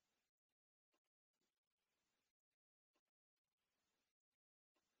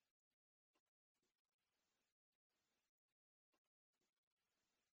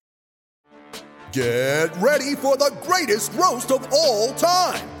 Get ready for the greatest roast of all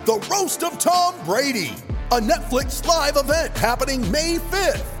time, the Roast of Tom Brady, a Netflix live event happening May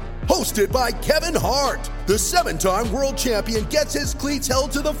 5th. Hosted by Kevin Hart, the 7-time world champion gets his cleats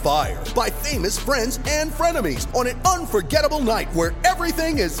held to the fire by famous friends and frenemies on an unforgettable night where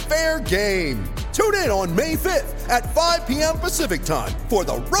everything is fair game. Tune in on May 5th at 5 p.m. Pacific time for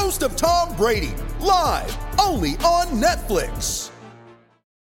the Roast of Tom Brady, live only on Netflix.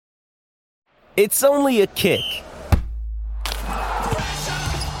 It's only a kick,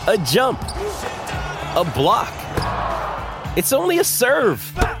 a jump, a block. It's only a serve.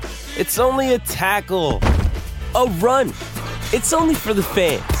 It's only a tackle, a run. It's only for the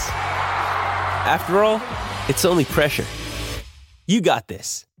fans. After all, it's only pressure. You got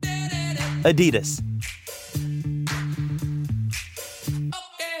this. Adidas.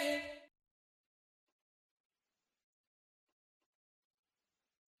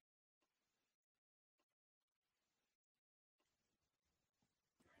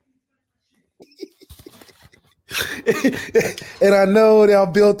 And I know they're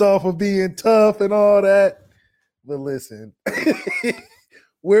built off of being tough and all that. But listen,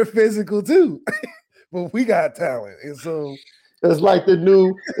 we're physical too. But we got talent. And so it's like the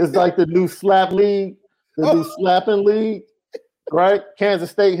new slap league, the new slapping league, right?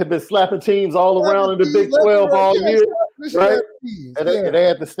 Kansas State had been slapping teams all around in the Big 12 all year, right? And they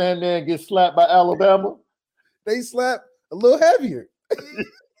had to stand there and get slapped by Alabama. They slap a little heavier.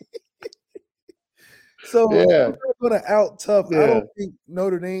 So we're going to out tough. I don't think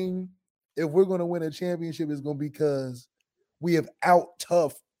Notre Dame, if we're going to win a championship, is going to be because we have out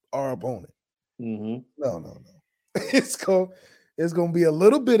tough our opponent. Mm-hmm. No. It's going to be a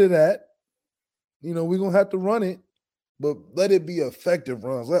little bit of that. We're going to have to run it, but let it be effective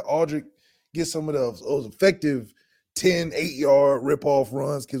runs. Let Aldrick get some of those effective 10, 8-yard rip-off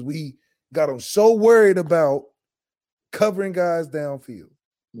runs because we got them so worried about covering guys downfield.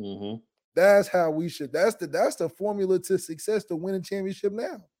 Mm-hmm. That's how we should. That's the formula to success to win a championship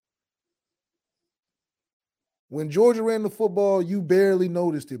now. When Georgia ran the football, you barely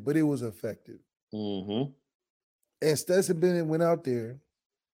noticed it, but it was effective. Mm-hmm. And Stetson Bennett went out there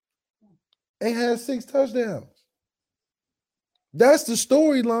and had 6 touchdowns. That's the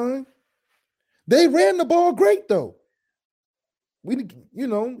storyline. They ran the ball great, though. If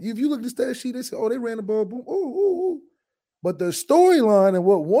you look at the stat sheet, they say, "Oh, they ran the ball, boom, ooh." But the storyline and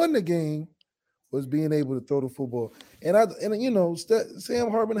what won the game was being able to throw the football. And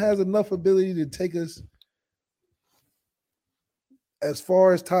Sam Hartman has enough ability to take us as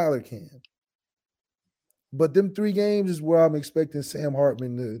far as Tyler can. But them 3 games is where I'm expecting Sam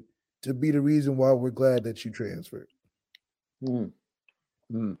Hartman to be the reason why we're glad that you transferred. Mm.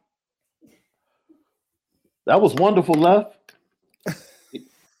 That was wonderful, Left.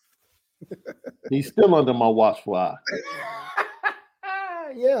 He's still under my watchful eye.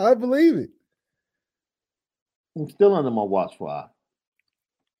 Yeah, I believe it. He's still under my watchful eye.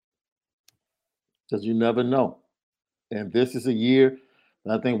 Because you never know. And this is a year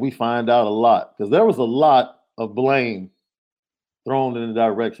that I think we find out a lot. Because there was a lot of blame thrown in the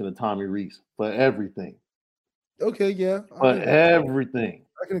direction of Tommy Rees for everything. Okay, yeah. For everything.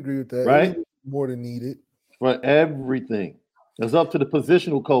 I can agree with that. Right? More than needed. For everything. It's up to the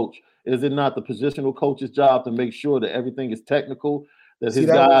positional coach. Is it not the positional coach's job to make sure that everything is technical, that his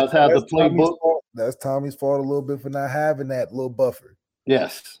guys have the playbook? That's Tommy's fault a little bit for not having that little buffer.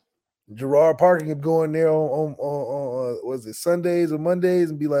 Yes. Gerard Parker could go in there on was it Sundays or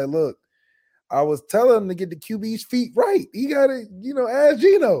Mondays and be like, look, I was telling him to get the QB's feet right. He got to, ask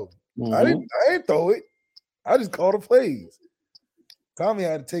Gino. Mm-hmm. I didn't throw it. I just called the plays. Tommy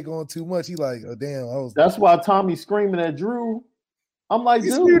had to take on too much. He like, oh, damn. That's why Tommy's screaming at Drew. I'm like,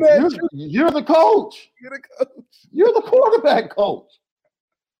 dude, you're the coach. You're the coach. You're the quarterback coach.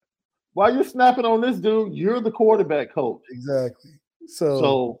 While you're snapping on this dude, you're the quarterback coach. Exactly.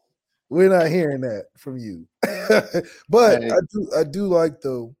 So we're not hearing that from you. But hey. I do like,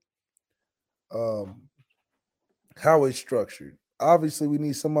 though, how it's structured. Obviously, we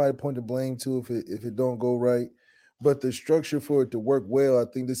need somebody to point the blame to if it don't go right. but the structure for it to work well, I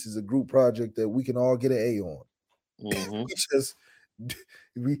think this is a group project that we can all get an A on. Mhm.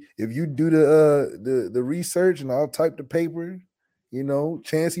 If you do the research and I'll type the paper,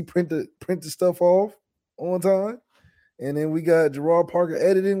 Chancey print the stuff off on time, and then we got Gerard Parker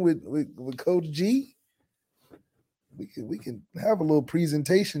editing with Coach G. We can have a little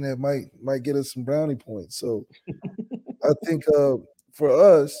presentation that might get us some brownie points. So I think for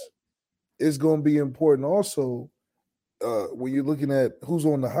us, it's going to be important also when you're looking at who's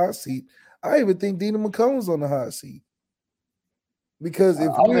on the hot seat. I even think Dina McCollum's on the hot seat. Because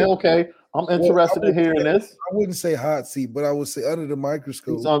if I'm interested in hearing this. I wouldn't say hot seat, but I would say under the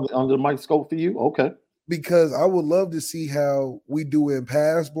microscope. It's under the microscope for you? Okay. Because I would love to see how we do in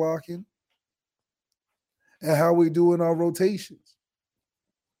pass blocking and how we do in our rotations.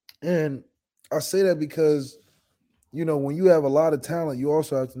 And I say that because, when you have a lot of talent, you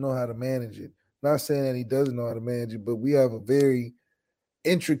also have to know how to manage it. Not saying that he doesn't know how to manage it, but we have a very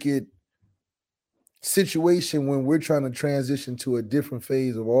intricate situation when we're trying to transition to a different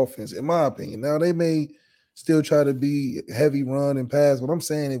phase of offense, in my opinion. Now, they may still try to be heavy run and pass, but I'm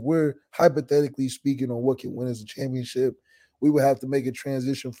saying if we're hypothetically speaking on what can win us a championship, we would have to make a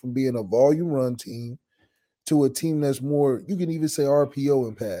transition from being a volume run team to a team that's more, you can even say RPO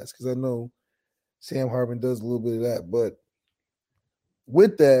and pass, because I know Sam Hartman does a little bit of that. But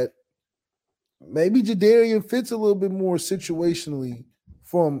with that, maybe Jadarian fits a little bit more situationally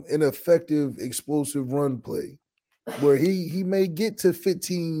from an effective, explosive run play, where he may get to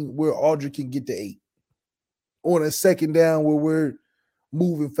 15 where Aldridge can get to 8. On a second down where we're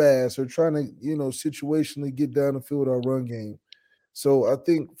moving fast or trying to, situationally get down the field our run game. So I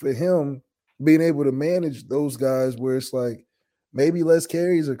think for him, being able to manage those guys where it's like maybe less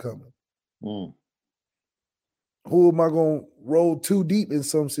carries are coming. Who am I going to roll too deep in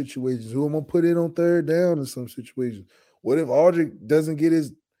some situations? Who am I going to put in on third down in some situations? What if Aldridge doesn't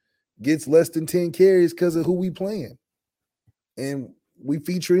gets less than 10 carries because of who we playing? And we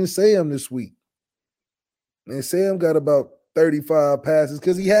featuring Sam this week. And Sam got about 35 passes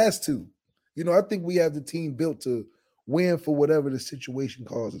because he has to. I think we have the team built to win for whatever the situation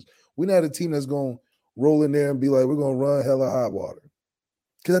causes. We're not a team that's going to roll in there and be like, we're going to run hella hot water.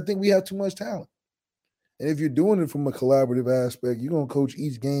 Because I think we have too much talent. And if you're doing it from a collaborative aspect, you're going to coach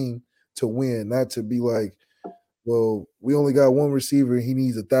each game to win, not to be like, well, we only got one receiver and he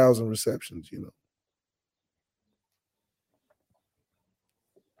needs 1,000 receptions,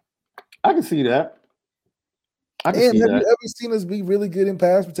 I can see that. Have you ever seen us be really good in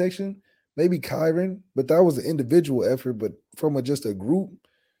pass protection? Maybe Kyron, but that was an individual effort. But from just a group,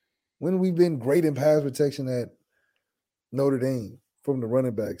 when we've been great in pass protection at Notre Dame from the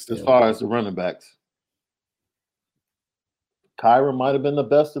running backs. As far as the running backs, Kyron might have been the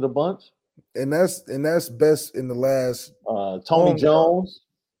best of the bunch. And that's best in the last. Tony Jones.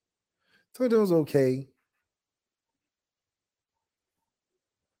 Tony Jones okay.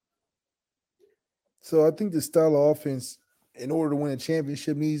 So I think the style of offense, in order to win a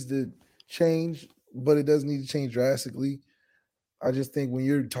championship, needs to change, but it doesn't need to change drastically. I just think when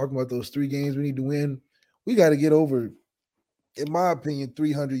you're talking about those 3 games we need to win, we got to get over, in my opinion,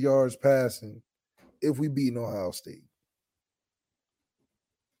 300 yards passing if we beat Ohio State.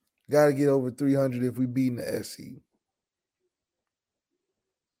 Got to get over 300 if we beat the SC.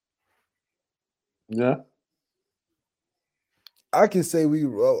 Yeah. I can say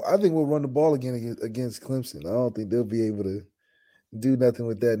I think we'll run the ball again against Clemson. I don't think they'll be able to do nothing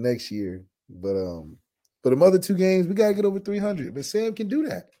with that next year. But the other 2 games, we got to get over 300. But Sam can do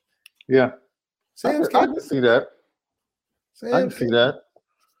that. Yeah. I can see that. I can see that.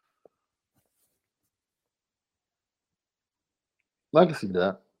 I can see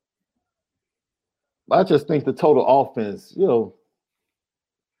that. I just think the total offense, the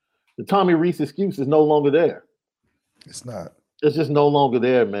Tommy Rees excuse is no longer there. It's not. It's just no longer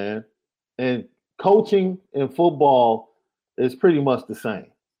there, man. And coaching in football is pretty much the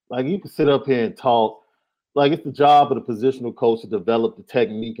same. Like, you can sit up here and talk. Like, it's the job of the positional coach to develop the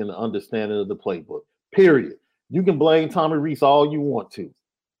technique and the understanding of the playbook, period. You can blame Tommy Rees all you want to.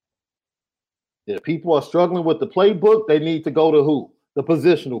 If people are struggling with the playbook, they need to go to who? The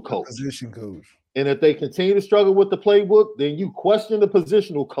positional coach. Position coach. And if they continue to struggle with the playbook, then you question the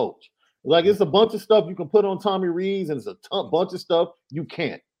positional coach. Like, it's a bunch of stuff you can put on Tommy Rees, and it's a bunch of stuff you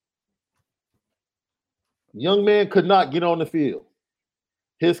can't. Young man could not get on the field.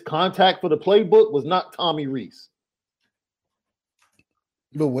 His contact for the playbook was not Tommy Rees.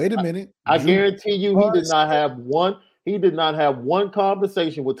 But wait a minute. I guarantee you he did not have one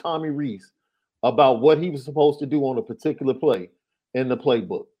conversation with Tommy Rees about what he was supposed to do on a particular play in the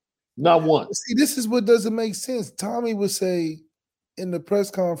playbook. Not one. See, this is what doesn't make sense. Tommy would say in the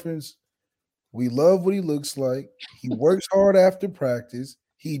press conference, we love what he looks like. He works hard after practice.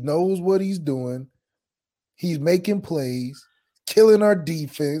 He knows what he's doing. He's making plays, killing our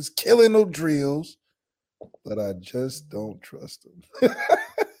defense, killing the drills. But I just don't trust him.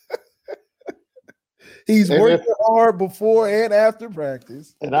 He's working hard before and after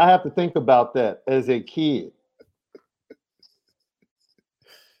practice. And I have to think about that as a kid.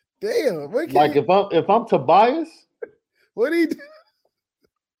 Damn. Like if I'm Tobias, what do you do?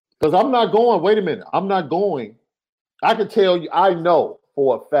 Because I'm not going, wait a minute, I'm not going. I can tell you, I know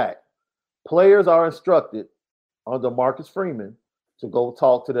for a fact, players are instructed under Marcus Freeman to go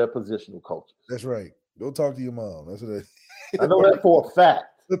talk to their positional coaches. That's right. Go talk to your mom. That's what I know that for a fact.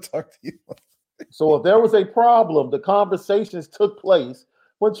 Go talk to your mom. So if there was a problem, the conversations took place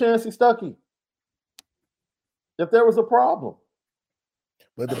with Chancey Stuckey. If there was a problem.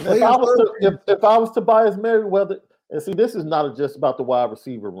 But the if I was Tobias Merriweather, and see, this is not just about the wide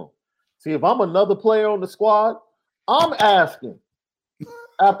receiver room. See, if I'm another player on the squad, I'm asking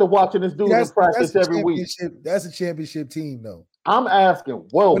after watching this dude in practice every week. That's a championship team, though. I'm asking,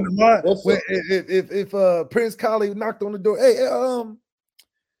 whoa. If Prince Collie knocked on the door, hey,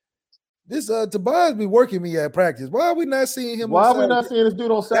 this Tobias be working me at practice. Why are we not seeing him? Why are we not seeing this dude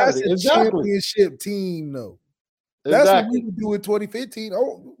on Saturday? That's a championship team, though. That's what we would do in 2015.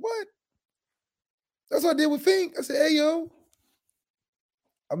 Oh, what? That's what I did with Fink. I said, hey, yo.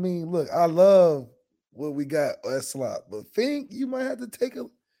 I mean, look, I love what we got at slot, but Fink, you might have to take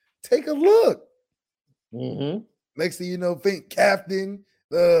a look. Mm-hmm. Next thing you know, Fink captain,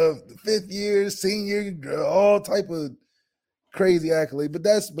 the 5th year, senior, all type of crazy accolade. But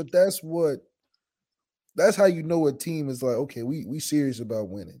that's how you know a team is like, okay, we serious about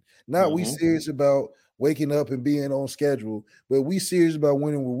winning. Not we serious about waking up and being on schedule, but we serious about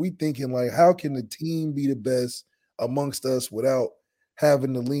winning where we thinking like, how can the team be the best amongst us without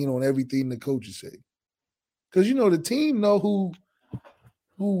having to lean on everything the coaches say? Because the team know who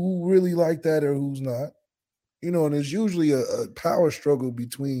really like that or who's not. And there's usually a power struggle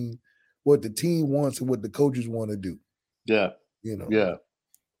between what the team wants and what the coaches want to do. Yeah. Yeah.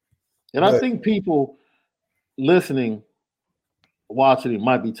 And I think people listening, watching it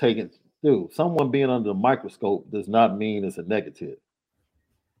might be taking, dude, someone being under the microscope does not mean it's a negative.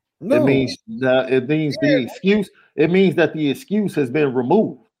 No. It means the excuse. It means that the excuse has been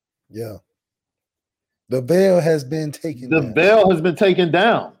removed. Yeah. The veil has been taken down. The veil has been taken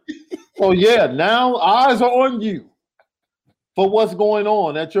down. So yeah, now eyes are on you for what's going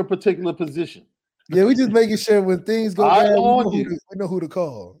on at your particular position. Yeah, we just making sure when things go down, we know who to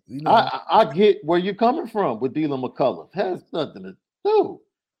call. I get where you're coming from with Dylan McCullough. It has nothing to do.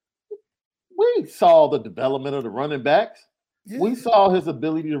 We saw the development of the running backs. Yeah. We saw his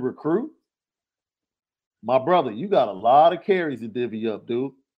ability to recruit. My brother, you got a lot of carries to divvy up,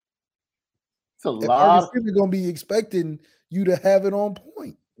 dude. It's a lot. We're going to be expecting you to have it on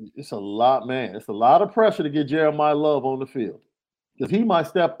point. It's a lot, man. It's a lot of pressure to get Jeremiah Love on the field because he might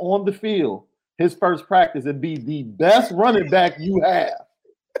step on the field his first practice and be the best running back you have.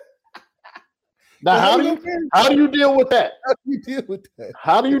 Now, how do you deal with that? How do you deal with that?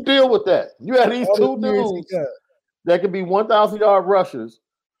 How do you deal with that? You have these two dudes that can be 1,000-yard rushers,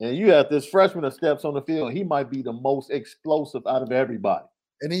 and you have this freshman that steps on the field. He might be the most explosive out of everybody.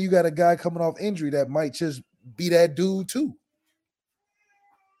 And then you got a guy coming off injury that might just be that dude too.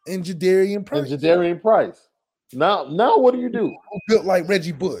 And Jadarian Price. Now what do you do? Built like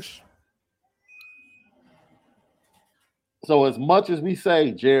Reggie Bush. So as much as we say,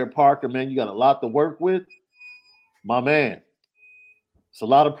 Jared Parker, man, you got a lot to work with, my man. It's a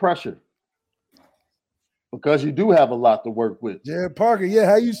lot of pressure because you do have a lot to work with. Jared Parker, yeah,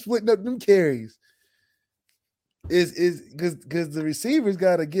 how you splitting up them carries? Is because the receivers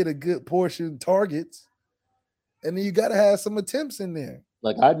got to get a good portion of targets, and then you got to have some attempts in there.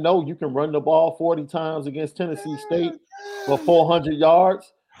 Like, I know you can run the ball 40 times against Tennessee State for 400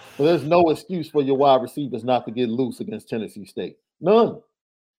 yards, but there's no excuse for your wide receivers not to get loose against Tennessee State. None.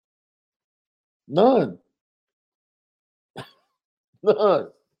 None.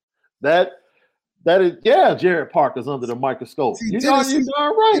 That is, yeah, Jared Parker's under the microscope. You're darn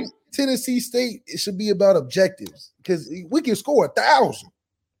right. Tennessee State, it should be about objectives because we can score 1,000.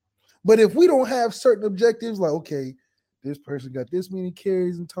 But if we don't have certain objectives, like, okay, this person got this many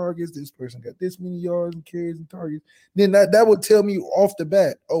carries and targets, this person got this many yards and carries and targets, then that would tell me off the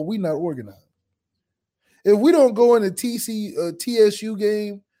bat, oh, we're not organized. If we don't go in the TSU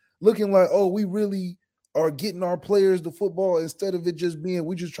game looking like, oh, we really are getting our players the football instead of it just being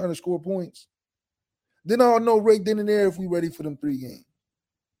we're just trying to score points, then I'll know right then and there if we're ready for them 3 games.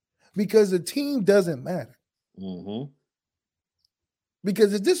 because the team doesn't matter. Mm-hmm.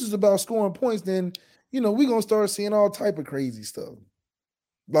 Because if this is about scoring points, then, we're going to start seeing all type of crazy stuff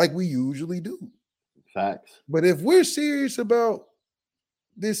like we usually do. Facts. But if we're serious about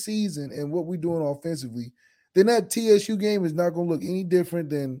this season and what we're doing offensively, then that TSU game is not going to look any different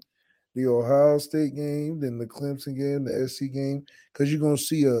than the Ohio State game, than the Clemson game, the SC game, because you're going to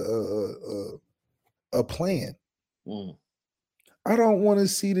see a plan. Mm. I don't want to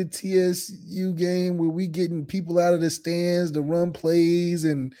see the TSU game where we getting people out of the stands to run plays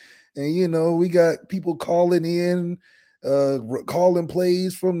and we got people calling in, calling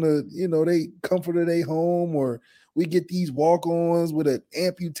plays from the, they comfort of their home, or we get these walk-ons with an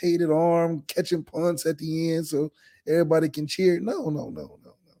amputated arm catching punts at the end so everybody can cheer. No.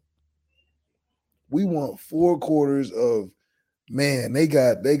 We want 4 quarters of, man, they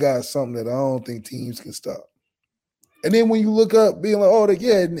got something that I don't think teams can stop. And then when you look up, being like,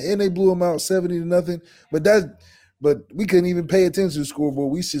 and they blew them out 70-0, but we couldn't even pay attention to the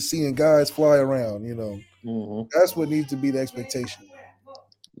scoreboard. We just seeing guys fly around, Mm-hmm. That's what needs to be the expectation.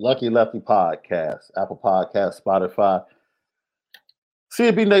 Lucky Lefty Podcast, Apple Podcast, Spotify.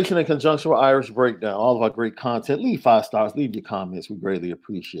 CFB Nation in conjunction with Irish Breakdown, all of our great content. Leave 5 stars, leave your comments. We greatly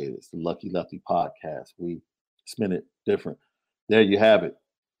appreciate it. It's the Lucky Lefty Podcast. We spin it different. There you have it.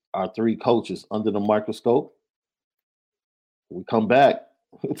 Our 3 coaches under the microscope. When we come back,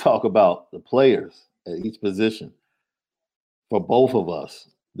 we'll talk about the players at each position for both of us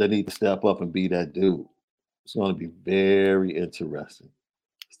that need to step up and be that dude. It's going to be very interesting.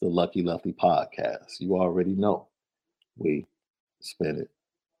 It's the Lucky Lefty Podcast. You already know we spin it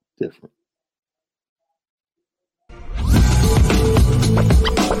different.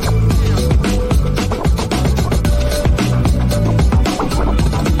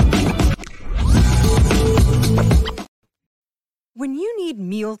 When you need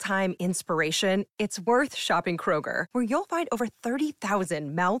mealtime inspiration, it's worth shopping Kroger, where you'll find over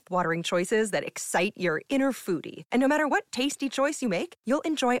 30,000 mouth-watering choices that excite your inner foodie. And no matter what tasty choice you make, you'll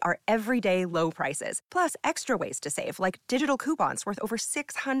enjoy our everyday low prices, plus extra ways to save, like digital coupons worth over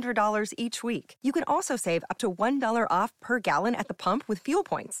 $600 each week. You can also save up to $1 off per gallon at the pump with fuel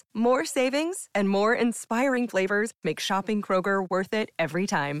points. More savings and more inspiring flavors make shopping Kroger worth it every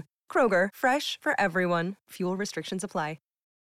time. Kroger, fresh for everyone. Fuel restrictions apply.